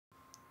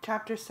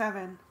Chapter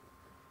 7.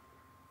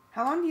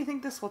 How long do you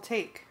think this will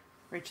take?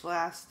 Rachel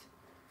asked.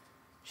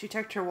 She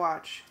checked her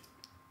watch.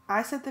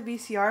 I set the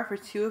VCR for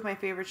 2 of my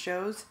favorite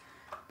shows,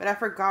 but I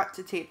forgot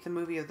to tape the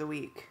movie of the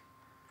week.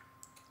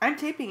 I'm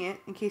taping it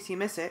in case you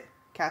miss it,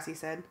 Cassie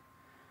said.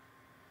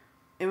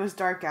 It was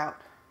dark out,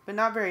 but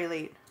not very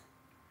late.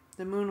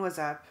 The moon was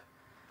up,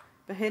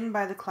 but hidden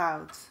by the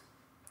clouds.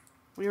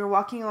 We were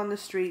walking along the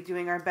street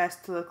doing our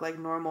best to look like a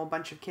normal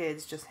bunch of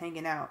kids just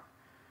hanging out.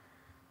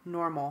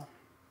 Normal.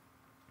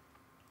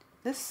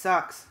 This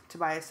sucks,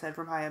 Tobias said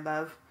from high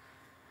above.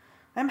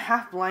 I'm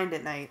half blind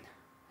at night,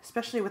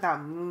 especially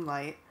without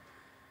moonlight.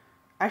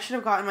 I should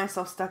have gotten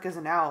myself stuck as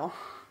an owl.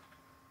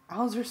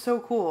 Owls are so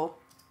cool,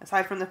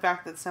 aside from the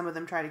fact that some of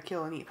them try to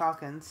kill and eat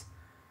falcons.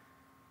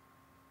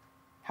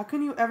 How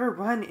can you ever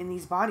run in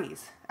these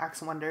bodies?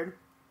 Axe wondered.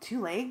 2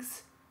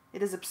 legs?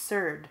 It is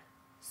absurd.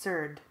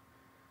 Absurd.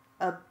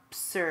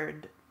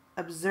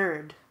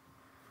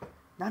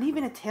 Not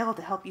even a tail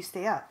to help you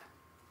stay up.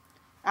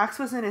 Axe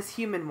was in his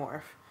human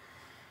morph.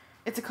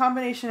 It's a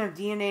combination of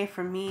DNA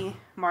from me,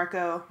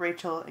 Marco,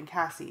 Rachel, and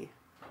Cassie.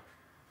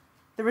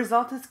 The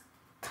result is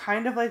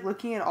kind of like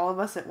looking at all of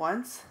us at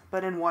once,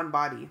 but in one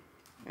body.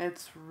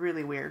 It's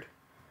really weird.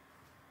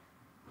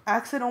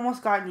 Axe had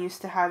almost gotten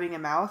used to having a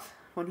mouth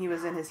when he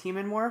was in his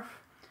human morph.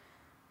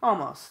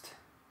 Almost.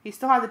 He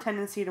still had the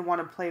tendency to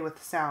want to play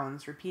with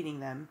sounds, repeating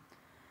them.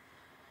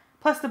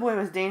 Plus, the boy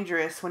was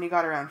dangerous when he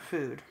got around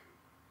food.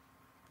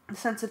 The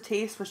sense of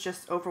taste was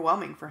just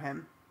overwhelming for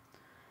him.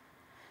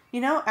 You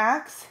know,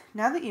 Axe,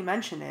 now that you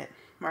mention it,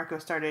 Marco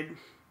started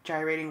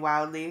gyrating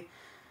wildly,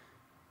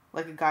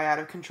 like a guy out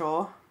of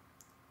control.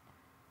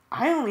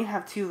 I only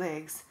have 2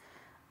 legs.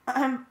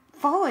 I'm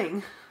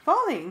falling.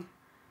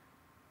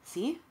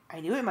 See, I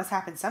knew it must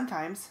happen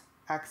sometimes,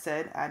 Axe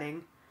said,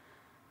 adding,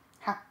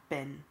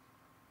 happen.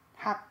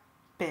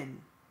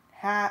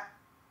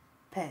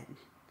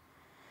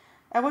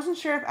 I wasn't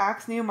sure if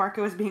Axe knew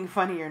Marco was being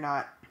funny or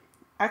not.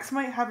 Axe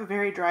might have a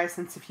very dry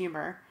sense of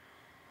humor,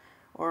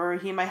 or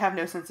he might have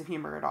no sense of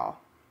humor at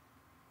all.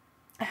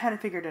 I hadn't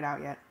figured it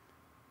out yet.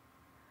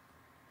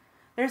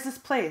 There's this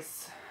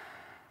place,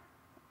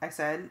 I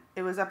said.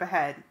 It was up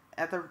ahead,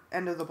 at the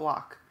end of the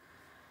block.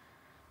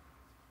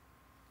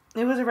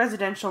 It was a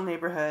residential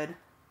neighborhood,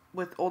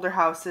 with older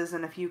houses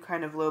and a few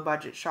kind of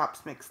low-budget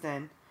shops mixed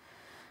in.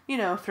 You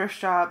know, thrift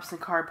shops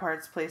and car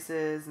parts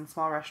places and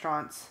small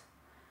restaurants.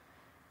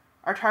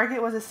 Our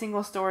target was a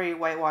single-story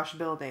whitewashed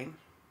building.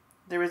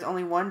 There was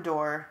only one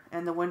door,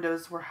 and the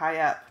windows were high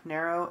up,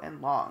 narrow,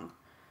 and long.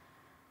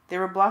 They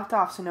were blocked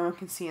off so no one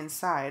could see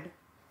inside.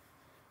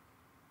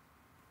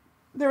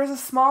 There was a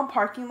small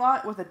parking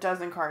lot with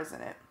 12 cars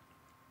in it.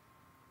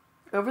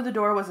 Over the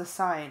door was a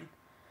sign.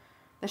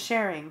 The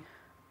Sharing,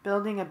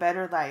 Building a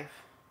Better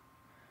Life.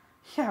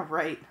 Yeah,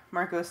 right,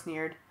 Marco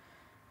sneered.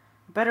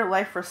 A better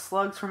life for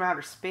slugs from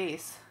outer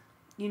space.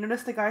 You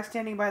notice the guy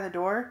standing by the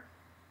door?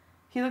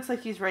 He looks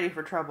like he's ready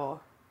for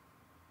trouble.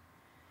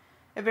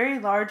 A very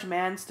large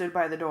man stood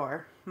by the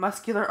door,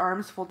 muscular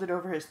arms folded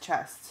over his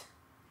chest.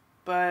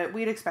 But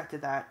we'd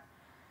expected that.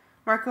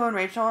 Marco and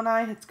Rachel and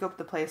I had scoped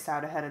the place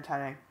out ahead of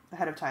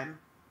time.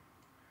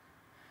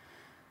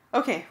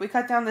 Okay, we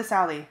cut down this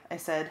alley, I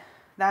said.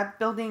 That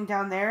building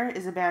down there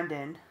is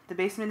abandoned. The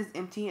basement is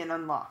empty and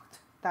unlocked.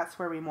 That's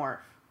where we morph.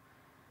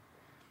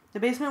 The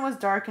basement was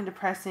dark and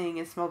depressing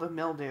and smelled of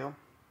mildew.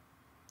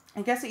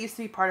 I guess it used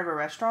to be part of a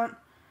restaurant.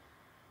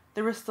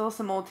 There were still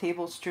some old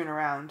tables strewn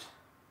around.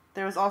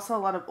 There was also a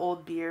lot of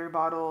old beer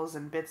bottles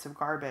and bits of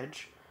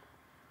garbage.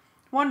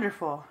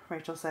 Wonderful,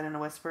 Rachel said in a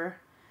whisper.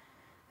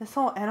 This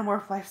whole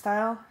Animorph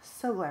lifestyle,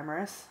 so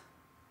glamorous.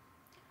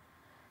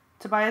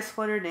 Tobias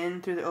fluttered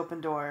in through the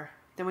open door.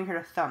 Then we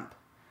heard a thump.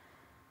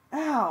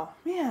 Ow,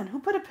 man, who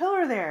put a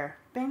pillar there?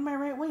 Banged my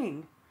right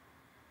wing.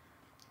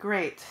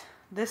 Great.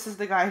 This is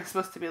the guy who's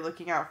supposed to be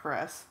looking out for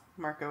us,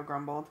 Marco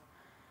grumbled.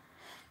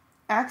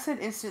 Axe had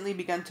instantly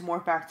begun to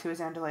morph back to his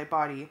Andalite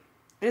body.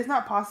 It is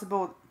not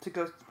possible to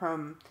go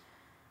from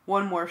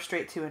one morph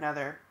straight to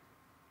another.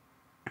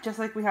 Just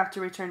like we have to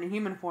return to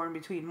human form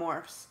between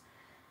morphs.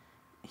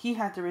 He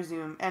had to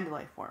resume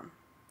Andalite form.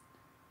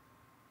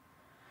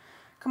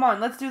 Come on,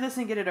 let's do this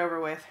and get it over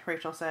with,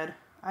 Rachel said.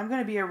 I'm going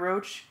to be a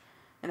roach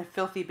in a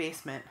filthy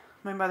basement.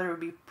 My mother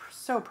would be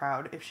so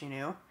proud if she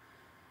knew.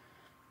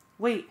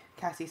 Wait,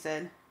 Cassie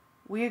said.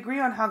 We agree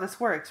on how this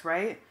works,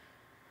 right?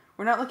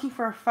 We're not looking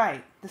for a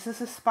fight. This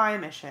is a spy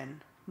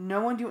mission.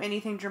 No one do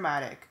anything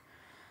dramatic.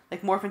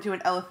 Like morph into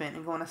an elephant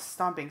and go on a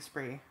stomping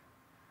spree.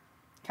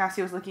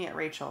 Cassie was looking at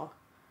Rachel.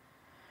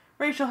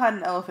 Rachel had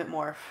an elephant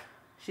morph.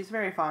 She's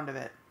very fond of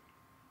it.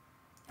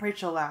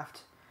 Rachel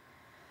laughed.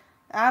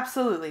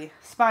 Absolutely.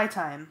 Spy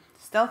time.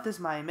 Stealth is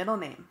my middle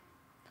name.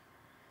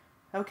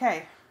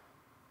 Okay.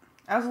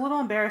 I was a little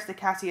embarrassed that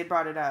Cassie had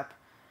brought it up.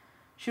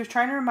 She was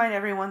trying to remind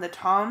everyone that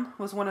Tom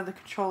was one of the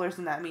controllers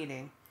in that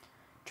meeting.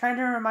 Trying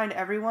to remind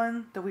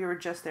everyone that we were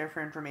just there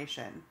for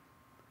information.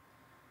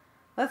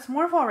 Let's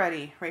morph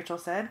already, Rachel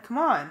said. Come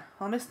on,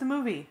 I'll miss the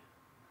movie.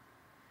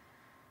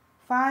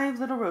 5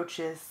 little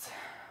roaches.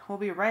 We'll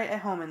be right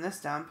at home in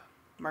this dump,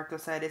 Marco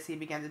said as he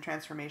began the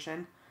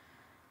transformation.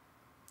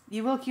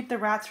 You will keep the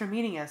rats from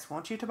eating us,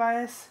 won't you,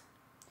 Tobias?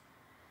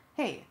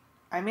 Hey,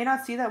 I may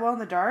not see that well in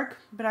the dark,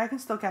 but I can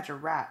still catch a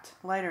rat,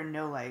 light or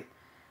no light.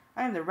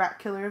 I am the rat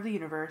killer of the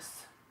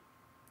universe.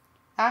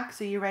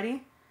 Axe, are you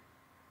ready?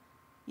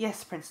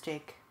 Yes, Prince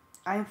Jake.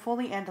 I am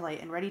fully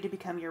Andalite and ready to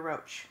become your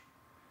roach.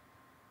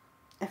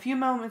 A few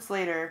moments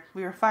later,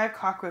 we were 5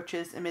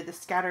 cockroaches amid the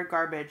scattered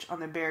garbage on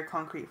the bare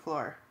concrete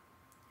floor.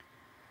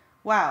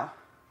 Wow,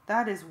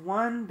 that is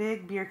one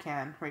big beer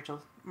can,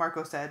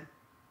 Marco said.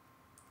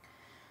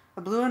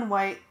 A blue and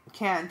white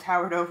can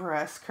towered over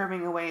us,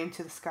 curving away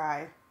into the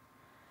sky.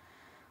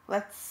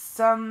 Let's,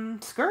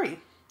 scurry,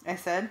 I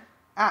said.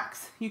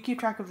 Axe, you keep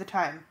track of the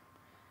time.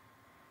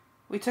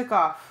 We took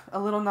off, a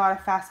little knot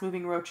of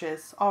fast-moving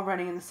roaches, all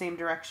running in the same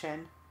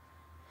direction.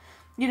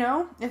 You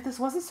know, if this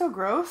wasn't so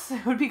gross,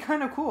 it would be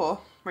kind of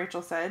cool,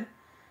 Rachel said.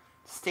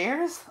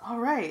 Stairs? All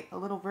right, a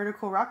little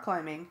vertical rock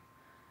climbing.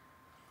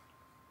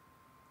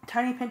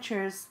 Tiny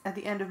pinchers at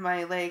the end of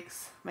my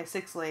legs, my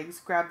 6 legs,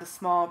 grabbed the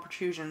small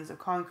protrusions of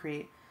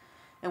concrete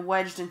and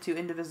wedged into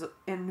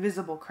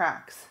invisible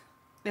cracks.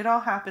 It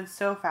all happened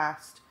so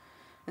fast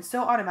and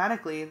so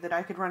automatically that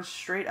I could run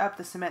straight up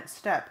the cement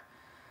step,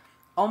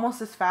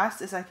 almost as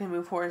fast as I can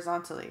move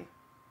horizontally.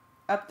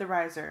 Up the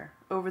riser,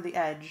 over the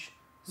edge,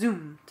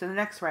 zoom, to the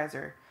next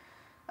riser,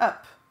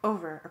 up,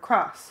 over,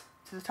 across,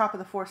 to the top of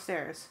the 4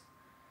 stairs.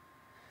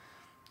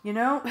 You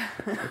know,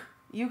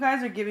 you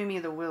guys are giving me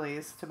the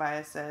willies,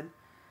 Tobias said.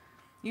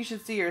 You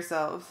should see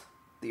yourselves.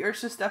 The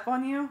urge to step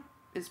on you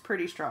is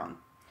pretty strong.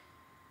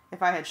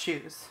 If I had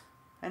shoes.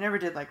 I never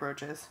did like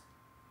roaches.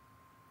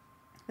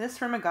 This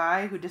from a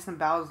guy who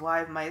disembowels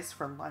live mice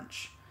for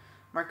lunch,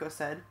 Marco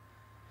said.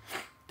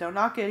 Don't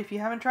knock it if you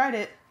haven't tried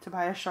it,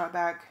 Tobias shot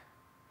back.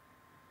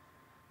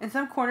 In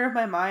some corner of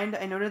my mind,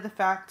 I noted the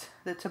fact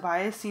that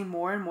Tobias seemed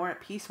more and more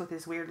at peace with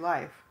his weird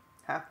life,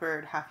 half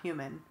bird, half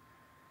human.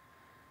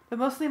 But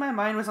mostly my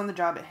mind was on the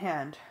job at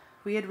hand.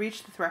 We had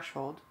reached the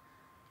threshold.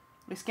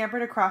 We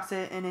scampered across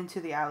it and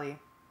into the alley.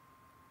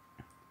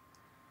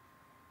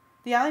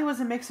 The alley was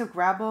a mix of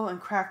gravel and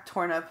cracked,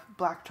 torn-up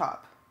blacktop.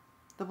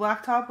 The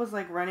blacktop was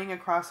like running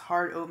across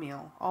hard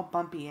oatmeal, all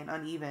bumpy and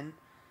uneven.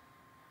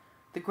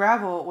 The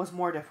gravel was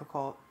more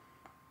difficult.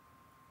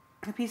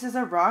 The pieces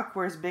of rock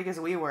were as big as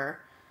we were,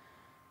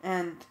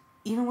 and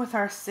even with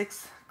our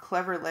 6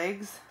 clever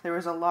legs, there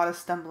was a lot of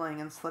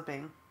stumbling and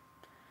slipping.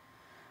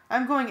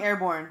 I'm going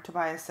airborne,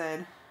 Tobias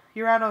said.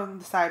 You're out on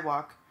the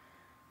sidewalk.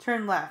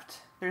 Turn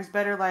left. There's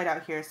better light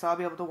out here, so I'll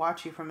be able to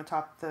watch you from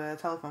atop the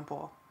telephone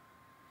pole.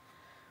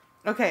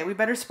 Okay, we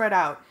better spread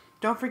out.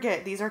 Don't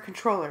forget, these are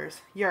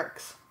controllers,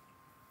 Yerks.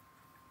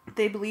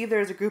 They believe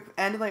there is a group of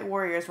Andalite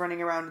warriors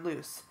running around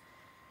loose.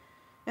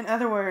 In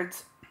other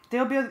words,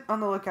 they'll be on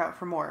the lookout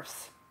for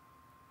morphs.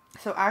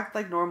 So act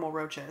like normal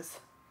roaches.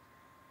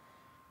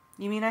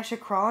 You mean I should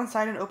crawl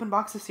inside an open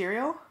box of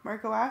cereal?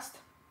 Marco asked.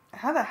 I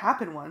had that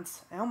happen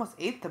once. I almost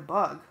ate the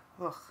bug.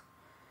 Ugh.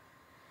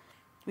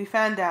 We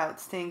fanned out,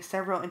 staying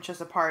several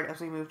inches apart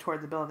as we moved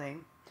toward the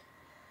building.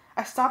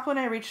 I stopped when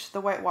I reached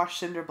the whitewashed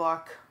cinder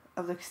block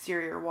of the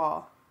exterior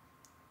wall.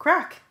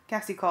 Crack!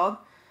 Cassie called.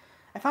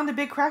 I found a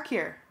big crack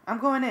here. I'm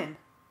going in.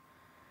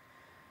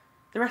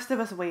 The rest of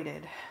us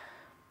waited.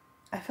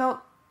 I felt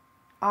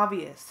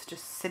obvious,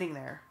 just sitting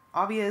there.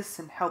 Obvious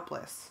and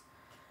helpless.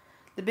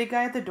 The big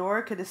guy at the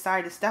door could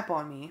decide to step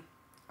on me.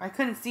 I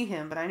couldn't see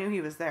him, but I knew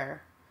he was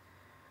there.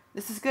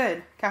 This is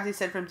good, Cassie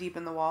said from deep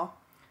in the wall.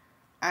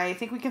 I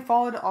think we can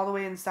follow it all the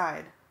way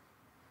inside.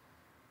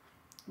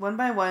 One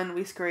by one,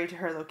 we scurried to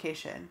her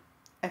location.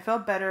 I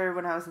felt better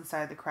when I was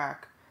inside the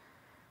crack,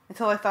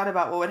 until I thought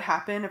about what would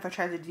happen if I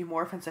tried to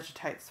demorph in such a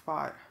tight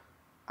spot.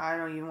 I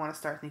don't even want to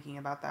start thinking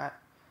about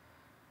that.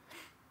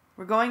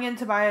 We're going in,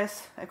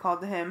 Tobias, I called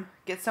to him.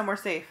 Get somewhere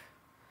safe.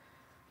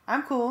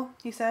 I'm cool,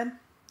 he said.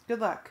 Good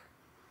luck.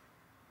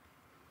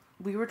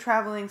 We were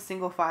traveling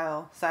single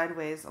file,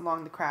 sideways,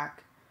 along the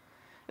crack.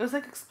 It was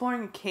like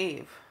exploring a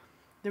cave.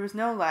 There was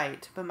no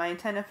light, but my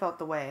antenna felt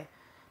the way,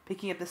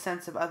 picking up the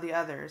scents of the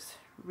others,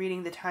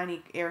 reading the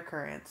tiny air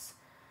currents,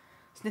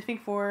 sniffing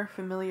for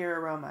familiar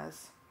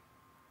aromas.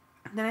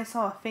 Then I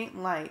saw a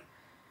faint light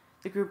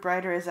that grew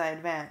brighter as I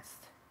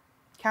advanced.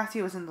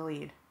 Cassie was in the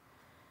lead.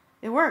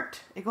 It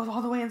worked. It goes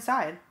all the way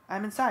inside.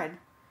 I'm inside.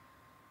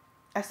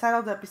 I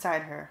sidled up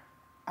beside her.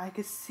 I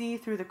could see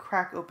through the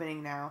crack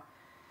opening now.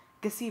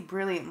 I could see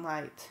brilliant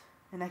light,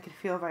 and I could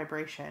feel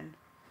vibration.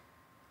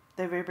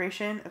 The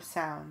vibration of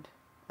sound,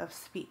 of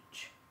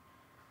speech.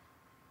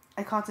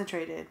 I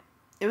concentrated.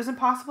 It was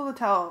impossible to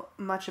tell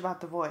much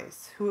about the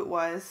voice, who it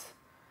was.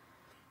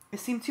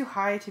 It seemed too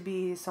high to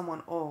be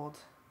someone old.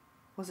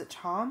 Was it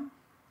Tom?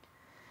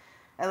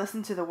 I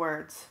listened to the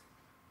words.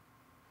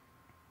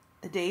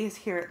 The day is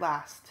here at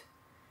last.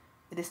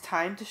 It is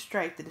time to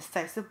strike the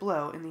decisive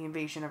blow in the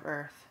invasion of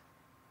Earth.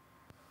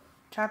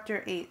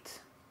 Chapter 8.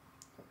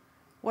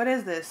 What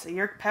is this, a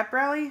Yerk pep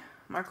rally?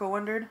 Marco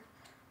wondered.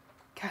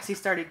 Cassie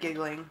started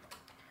giggling.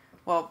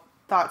 Well,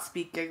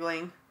 thought-speak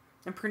giggling.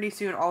 And pretty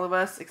soon all of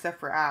us, except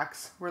for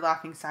Axe, were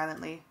laughing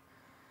silently.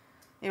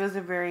 It was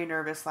a very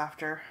nervous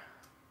laughter.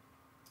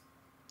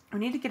 We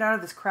need to get out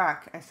of this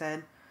crack, I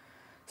said.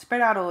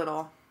 Spread out a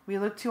little. We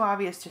look too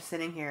obvious just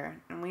sitting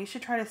here, and we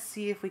should try to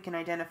see if we can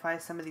identify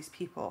some of these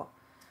people.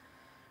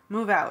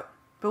 Move out.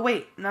 But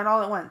wait, not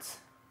all at once.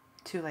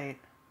 Too late.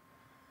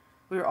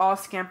 We were all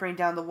scampering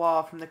down the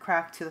wall from the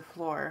crack to the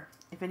floor.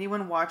 If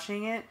anyone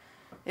watching it,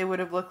 it would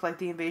have looked like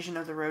the invasion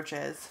of the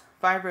roaches.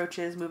 5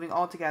 roaches moving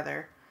all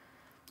together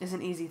is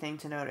an easy thing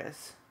to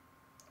notice.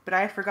 But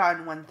I had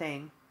forgotten one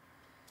thing.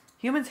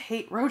 Humans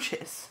hate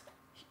roaches.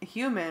 A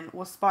human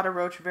will spot a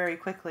roach very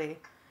quickly,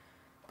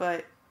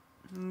 but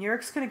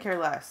Yeerks couldn't care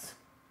less.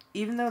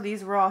 Even though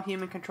these were all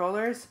human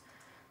controllers,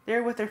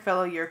 they're with their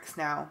fellow Yeerks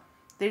now.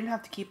 They didn't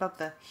have to keep up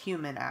the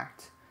human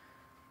act.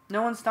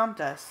 No one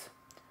stomped us,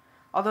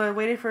 although I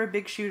waited for a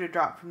big shoe to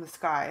drop from the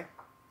sky.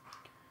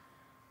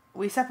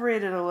 We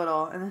separated a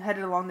little and then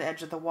headed along the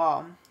edge of the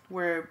wall,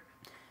 where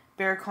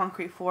bare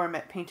concrete floor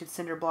met painted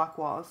cinder block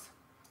walls.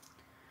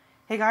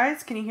 Hey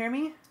guys, can you hear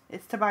me?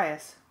 It's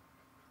Tobias.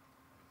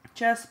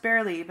 Just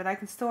barely, but I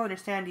can still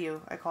understand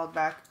you, I called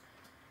back.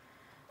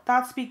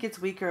 Thought speak gets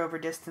weaker over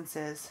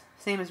distances,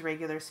 same as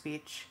regular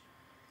speech.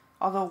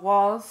 Although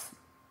walls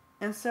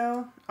and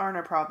so aren't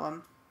a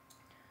problem.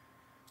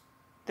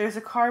 There's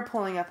a car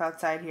pulling up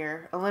outside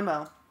here, a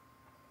limo.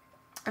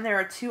 And there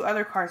are 2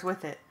 other cars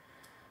with it,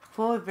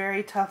 full of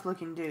very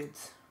tough-looking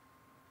dudes.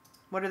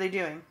 What are they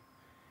doing?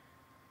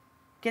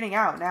 Getting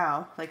out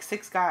now, like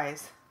 6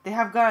 guys. They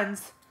have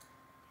guns.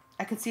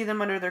 I can see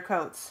them under their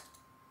coats.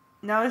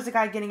 Now there's a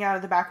guy getting out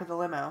of the back of the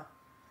limo.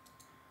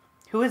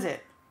 Who is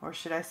it? Or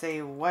should I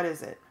say, what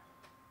is it?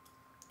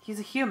 He's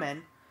a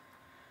human.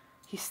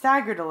 He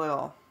staggered a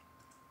little,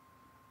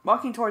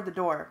 walking toward the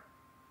door.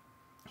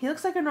 He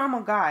looks like a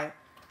normal guy,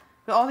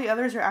 but all the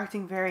others are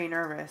acting very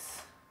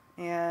nervous.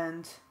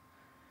 And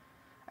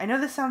I know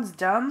this sounds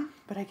dumb,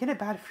 but I get a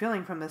bad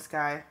feeling from this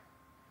guy.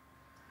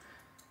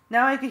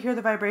 Now I could hear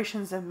the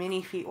vibrations of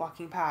many feet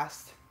walking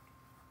past.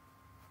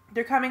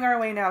 They're coming our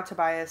way now,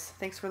 Tobias.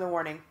 Thanks for the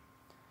warning.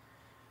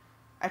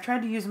 I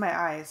tried to use my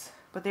eyes,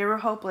 but they were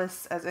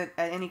hopeless at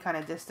any kind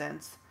of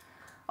distance.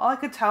 All I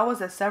could tell was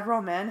that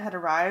several men had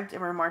arrived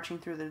and were marching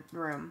through the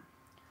room.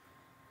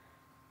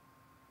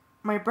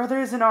 My brother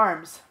is in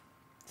arms,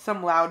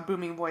 some loud,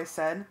 booming voice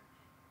said.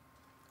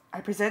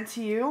 I present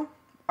to you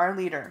our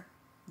leader,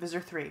 Visor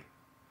 3.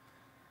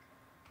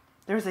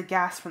 There was a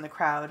gasp from the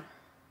crowd.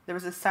 There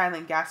was a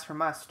silent gasp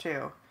from us,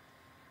 too.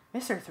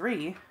 Visor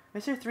 3?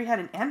 Visor 3 had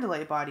an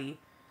Andalite body.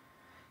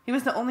 He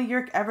was the only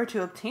Yeerk ever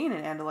to obtain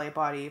an Andalite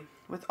body,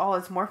 with all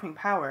its morphing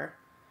power.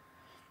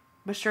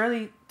 But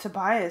surely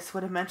Tobias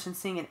would have mentioned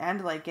seeing an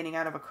Andalite getting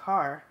out of a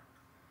car.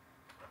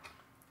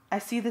 I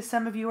see that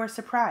some of you are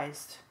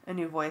surprised, a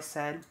new voice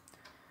said.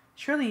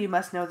 Surely you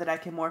must know that I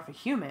can morph a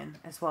human,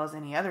 as well as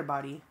any other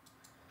body.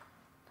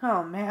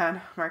 Oh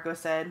man, Marco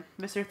said.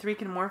 Mr. 3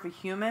 can morph a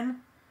human?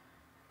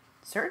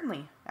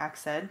 Certainly,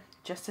 Axe said,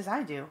 just as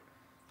I do.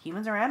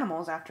 Humans are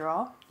animals, after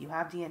all. You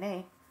have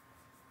DNA.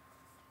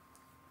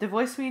 The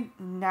voice we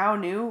now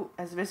knew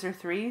as Visor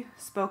 3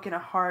 spoke in a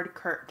hard,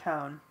 curt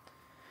tone.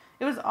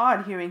 It was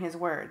odd hearing his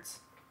words.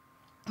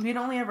 We had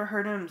only ever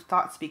heard him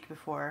thought speak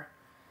before.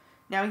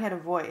 Now he had a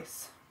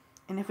voice,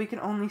 and if we could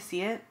only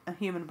see it, a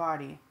human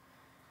body.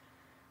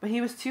 But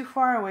he was too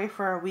far away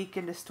for our weak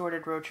and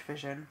distorted roach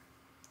vision.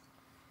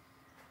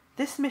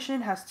 This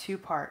mission has 2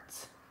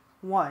 parts.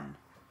 1.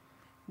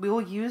 We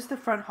will use the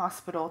front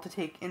hospital to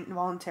take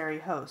involuntary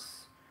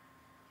hosts.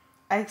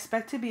 I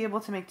expect to be able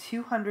to make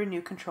 200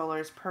 new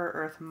controllers per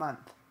Earth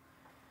month.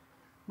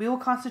 We will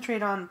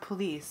concentrate on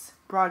police,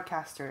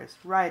 broadcasters,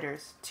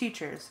 writers,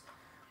 teachers,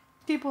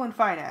 people in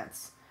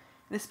finance,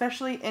 and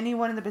especially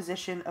anyone in the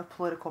position of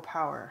political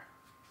power.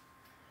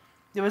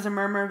 There was a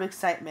murmur of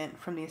excitement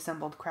from the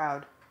assembled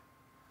crowd.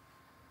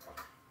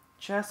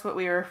 Just what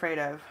we were afraid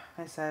of,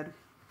 I said.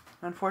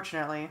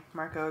 Unfortunately,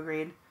 Marco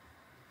agreed.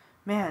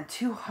 Man,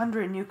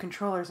 200 new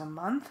controllers a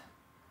month?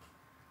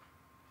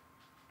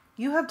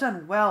 You have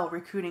done well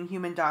recruiting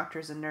human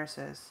doctors and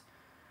nurses,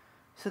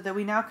 so that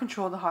we now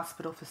control the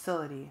hospital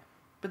facility.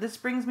 But this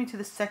brings me to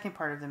the second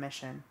part of the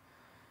mission,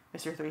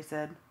 Mr. 3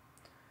 said.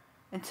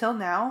 Until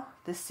now,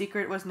 this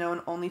secret was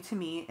known only to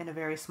me and a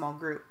very small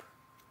group.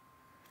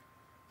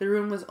 The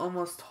room was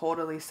almost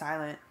totally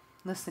silent,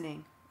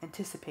 listening,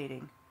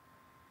 anticipating.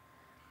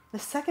 The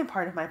second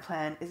part of my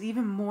plan is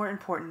even more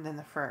important than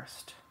the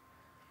first.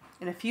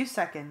 In a few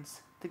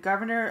seconds, the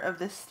governor of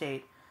this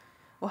state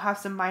will have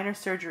some minor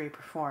surgery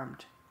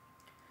performed.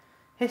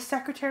 His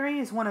secretary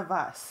is one of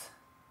us,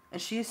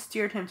 and she has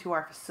steered him to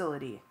our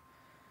facility.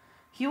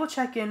 He will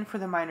check in for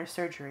the minor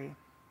surgery.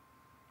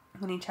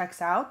 When he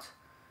checks out,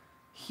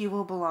 he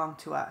will belong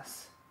to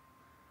us.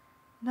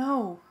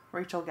 No,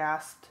 Rachel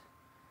gasped.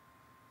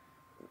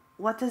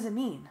 What does it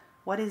mean?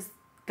 What is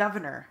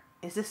governor?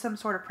 Is this some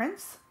sort of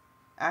prince?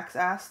 Axe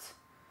asked.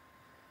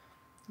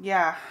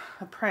 Yeah,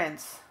 a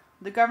prince.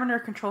 The governor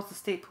controls the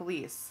state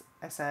police,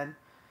 I said.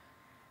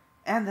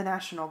 And the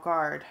National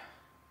Guard.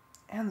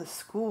 And the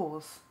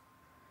schools.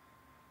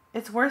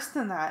 It's worse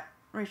than that,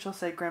 Rachel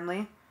said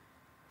grimly.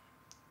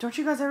 Don't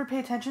you guys ever pay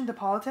attention to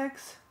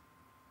politics?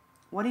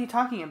 What are you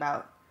talking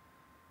about?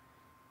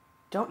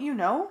 Don't you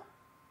know?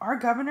 Our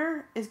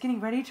governor is getting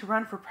ready to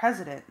run for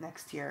president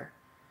next year.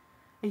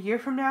 A year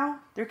from now,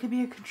 there could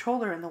be a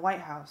controller in the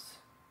White House.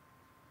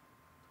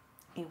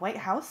 A White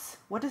House?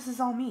 What does this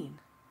all mean?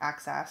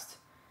 Axe asked.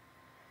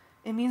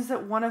 It means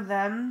that one of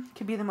them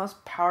could be the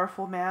most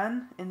powerful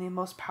man in the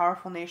most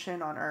powerful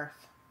nation on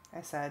Earth,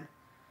 I said.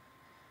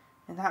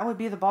 And that would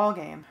be the ball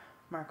game,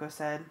 Marco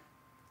said.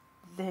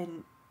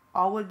 Then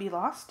all would be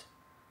lost?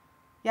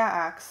 Yeah,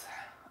 Axe.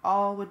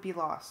 All would be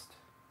lost.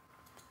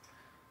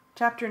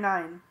 Chapter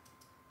 9.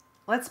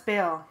 Let's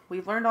bail.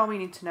 We've learned all we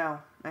need to know,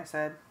 I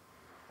said.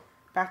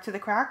 Back to the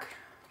crack?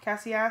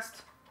 Cassie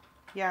asked.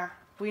 Yeah,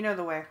 we know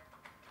the way.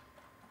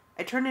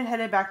 I turned and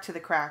headed back to the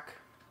crack.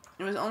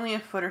 It was only a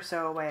foot or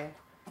so away.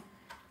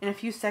 In a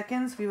few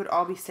seconds, we would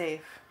all be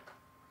safe.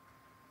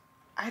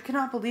 I could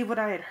not believe what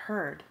I had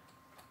heard.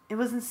 It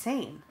was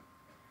insane.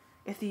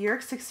 If the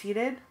Yeerks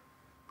succeeded,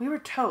 we were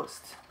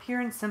toast, pure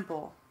and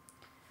simple.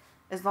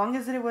 As long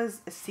as it was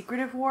a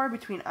secretive war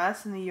between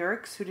us and the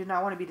Yeerks who did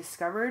not want to be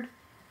discovered,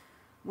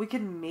 we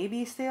could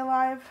maybe stay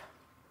alive.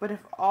 But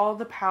if all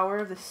the power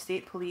of the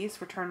state police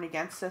were turned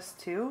against us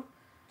too,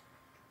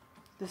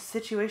 the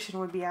situation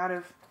would be out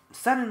of...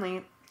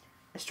 Suddenly,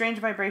 a strange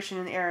vibration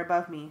in the air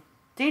above me.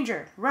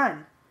 Danger!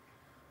 Run!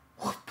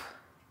 Whoop!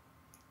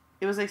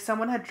 It was like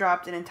someone had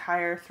dropped an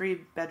entire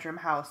 3-bedroom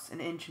house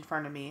an inch in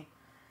front of me.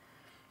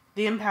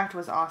 The impact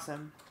was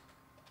awesome.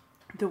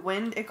 The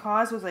wind it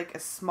caused was like a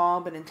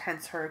small but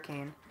intense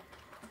hurricane.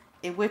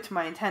 It whipped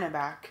my antenna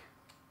back.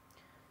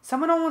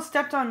 Someone almost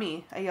stepped on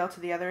me, I yelled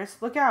to the others.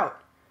 Look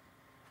out!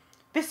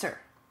 Visser,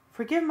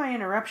 forgive my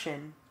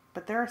interruption,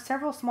 but there are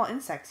several small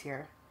insects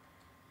here.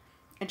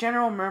 A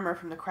general murmur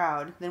from the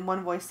crowd, then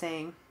one voice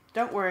saying,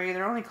 Don't worry,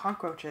 they're only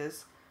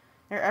cockroaches.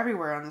 They're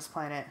everywhere on this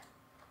planet.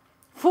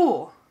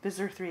 Fool!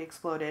 Visser 3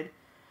 exploded.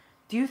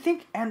 Do you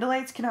think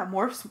Andalites cannot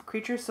morph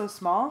creatures so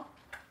small?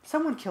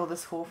 Someone kill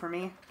this fool for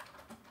me.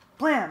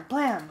 Blam!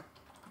 Blam!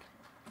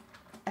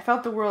 I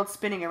felt the world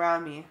spinning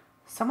around me.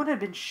 Someone had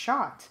been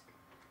shot.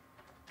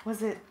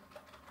 Was it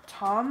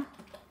Tom?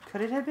 Could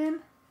it have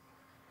been?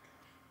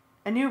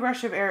 A new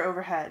rush of air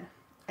overhead.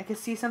 I could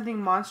see something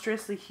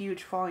monstrously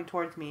huge falling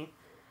towards me,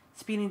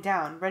 speeding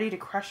down, ready to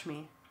crush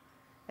me.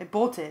 I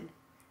bolted.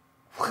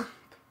 Whoop!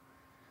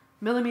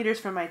 Millimeters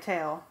from my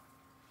tail.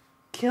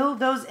 Kill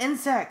those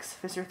insects,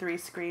 Visser 3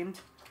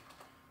 screamed.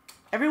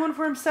 Everyone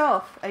for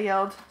himself, I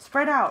yelled.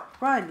 Spread out,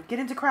 run, get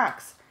into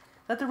cracks.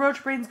 Let the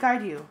roach brains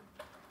guide you.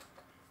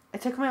 I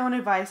took my own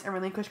advice and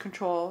relinquished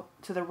control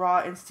to the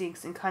raw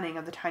instincts and cunning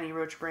of the tiny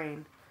roach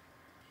brain.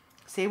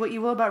 Say what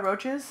you will about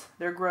roaches,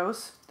 they're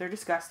gross, they're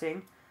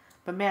disgusting,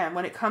 but man,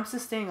 when it comes to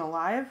staying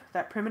alive,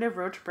 that primitive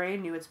roach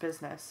brain knew its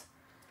business.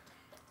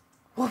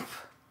 Whoop!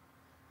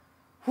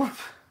 Whoop!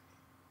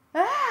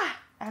 Ah!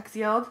 Axe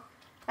yelled.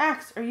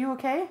 Axe, are you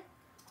okay?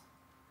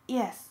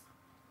 Yes.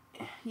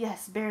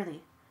 Yes,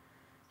 barely.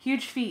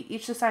 Huge feet,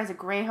 each the size of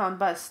greyhound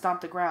butts,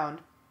 stomped the ground.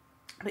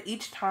 But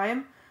each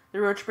time, the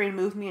roach brain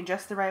moved me in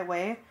just the right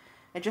way,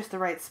 at just the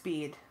right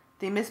speed.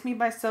 They missed me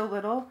by so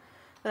little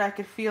that I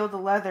could feel the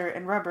leather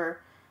and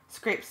rubber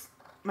scrape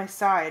my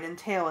side and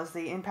tail as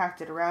they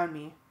impacted around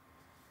me.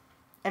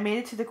 I made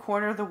it to the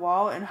corner of the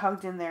wall and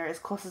hugged in there as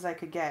close as I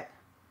could get.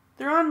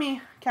 They're on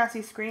me,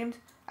 Cassie screamed.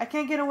 I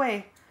can't get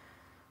away.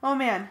 Oh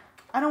man,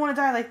 I don't want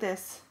to die like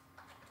this.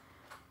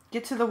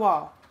 Get to the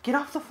wall. Get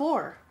off the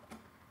floor.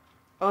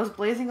 I was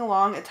blazing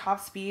along at top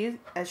speed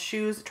as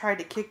Shoes tried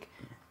to kick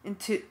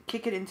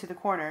it into the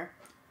corner.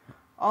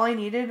 All I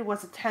needed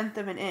was 1/10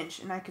 of an inch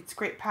and I could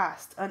scrape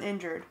past,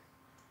 uninjured.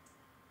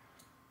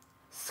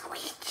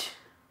 Squeech!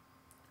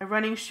 A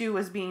running shoe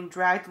was being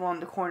dragged along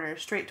the corner,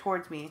 straight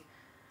towards me.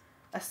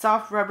 A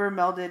soft rubber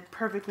melded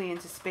perfectly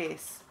into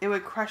space. It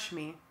would crush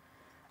me.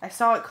 I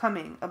saw it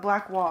coming, a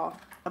black wall,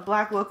 a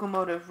black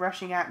locomotive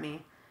rushing at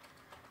me.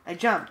 I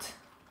jumped.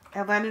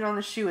 I landed on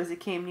the shoe as it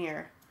came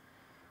near.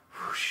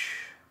 Whoosh!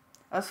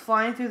 I was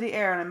flying through the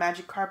air on a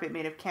magic carpet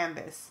made of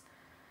canvas.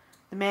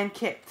 The man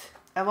kicked.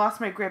 I lost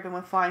my grip and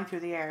went flying through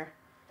the air.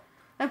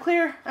 I'm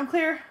clear,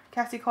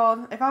 Cassie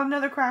called. I found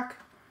another crack.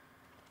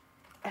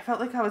 I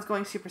felt like I was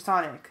going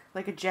supersonic,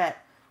 like a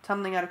jet,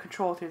 tumbling out of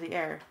control through the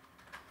air.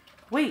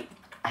 Wait,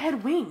 I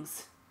had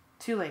wings.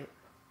 Too late.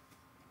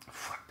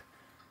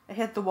 I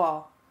hit the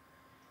wall.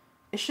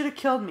 It should have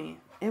killed me.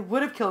 It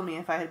would have killed me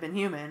if I had been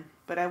human,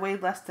 but I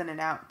weighed less than an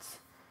ounce.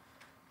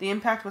 The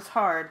impact was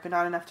hard, but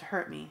not enough to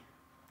hurt me.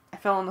 I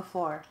fell on the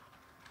floor.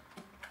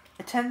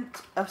 A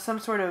tent of some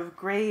sort of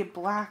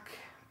gray-black...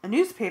 A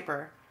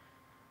newspaper!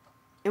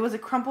 It was a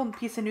crumpled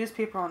piece of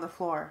newspaper on the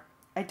floor.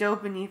 I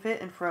dove beneath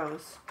it and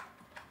froze.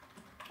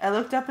 I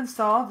looked up and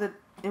saw that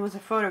it was a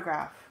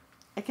photograph.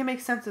 I can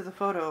make sense of the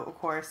photo, of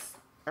course.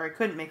 Or I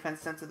couldn't make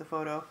sense of the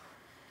photo.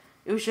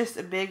 It was just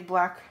a big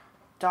black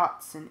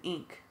dots in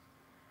ink.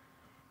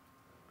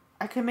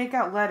 I could make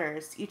out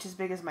letters, each as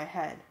big as my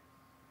head.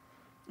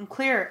 I'm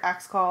clear,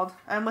 Axe called.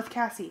 I'm with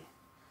Cassie.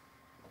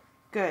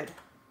 Good.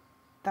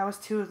 That was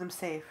 2 of them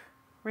safe.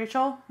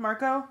 Rachel?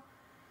 Marco?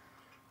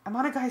 I'm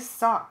on a guy's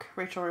sock,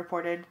 Rachel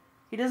reported.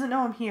 He doesn't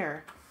know I'm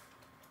here.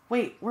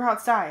 Wait, we're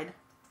outside.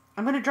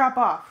 I'm going to drop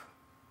off.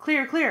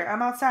 Clear, clear,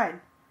 I'm outside.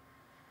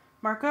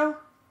 Marco?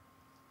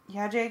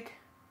 Yeah, Jake?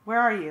 Where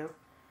are you?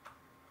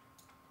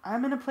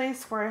 I'm in a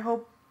place where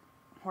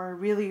I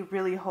really,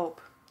 really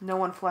hope no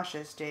one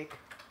flushes, Jake.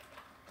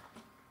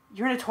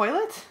 You're in a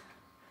toilet?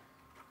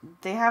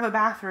 They have a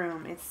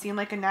bathroom. It seemed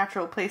like a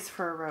natural place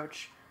for a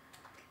roach.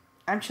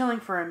 I'm chilling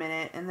for a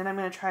minute, and then I'm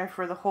going to try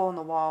for the hole in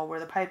the wall where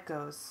the pipe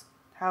goes.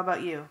 How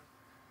about you?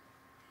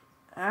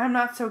 I'm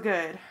not so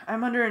good.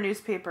 I'm under a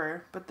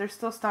newspaper, but they're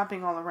still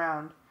stomping all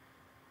around.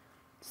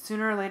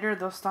 Sooner or later,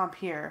 they'll stomp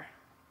here.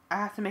 I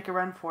have to make a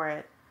run for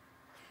it.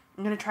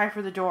 I'm going to try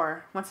for the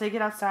door. Once they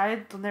get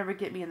outside, they'll never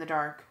get me in the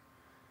dark.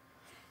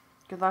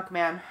 Good luck,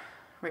 man,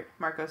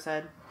 Marco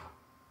said.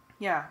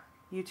 Yeah,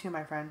 you too,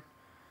 my friend.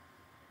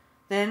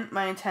 Then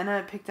my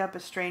antenna picked up a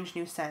strange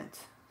new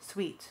scent.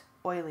 Sweet,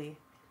 oily,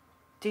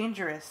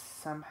 dangerous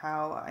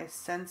somehow. I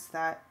sensed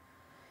that.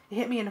 It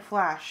hit me in a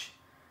flash.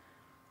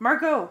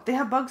 Marco, they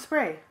have bug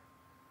spray.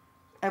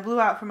 I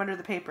blew out from under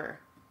the paper.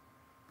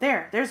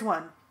 There's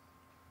one.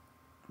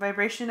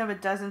 Vibration of a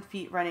dozen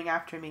feet running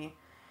after me,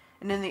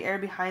 and in the air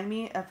behind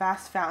me, a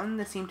vast fountain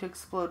that seemed to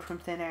explode from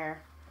thin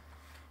air.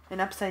 An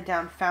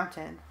upside-down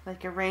fountain,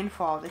 like a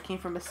rainfall that came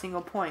from a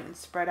single point and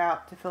spread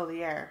out to fill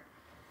the air.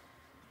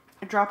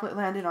 A droplet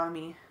landed on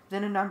me,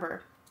 then a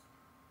number.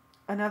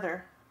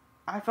 Another.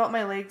 I felt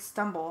my legs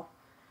stumble.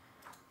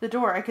 The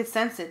door, I could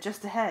sense it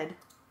just ahead.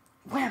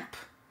 Whamp!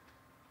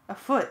 A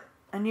foot,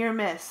 a near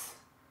miss.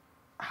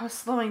 I was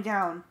slowing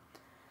down.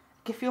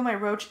 I could feel my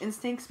roach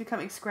instincts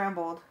becoming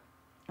scrambled.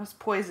 I was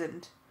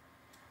poisoned.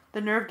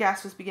 The nerve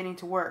gas was beginning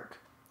to work.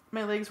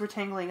 My legs were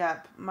tangling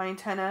up. My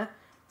antennae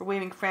were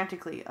waving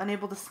frantically,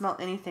 unable to smell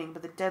anything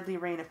but the deadly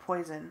rain of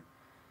poison.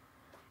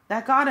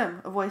 That got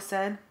him, a voice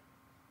said.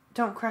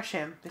 Don't crush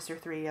him, Mr.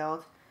 3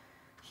 yelled.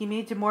 He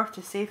made to morph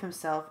to save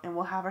himself, and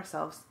we'll have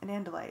ourselves an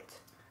Andalite.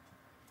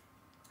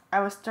 I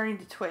was starting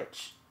to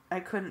twitch. I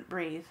couldn't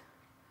breathe.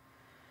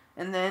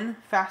 And then,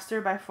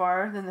 faster by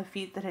far than the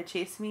feet that had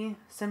chased me,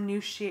 some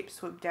new shape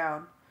swooped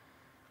down.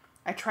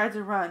 I tried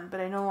to run, but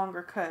I no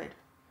longer could.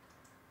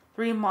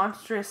 3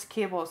 monstrous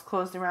cables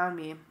closed around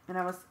me, and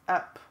I was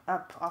up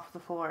off the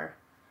floor.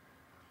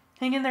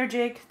 Hang in there,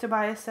 Jake,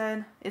 Tobias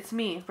said. It's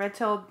me,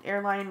 Red-tailed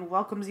Airline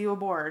welcomes you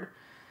aboard,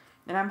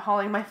 and I'm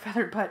hauling my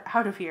feathered butt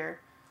out of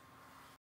here.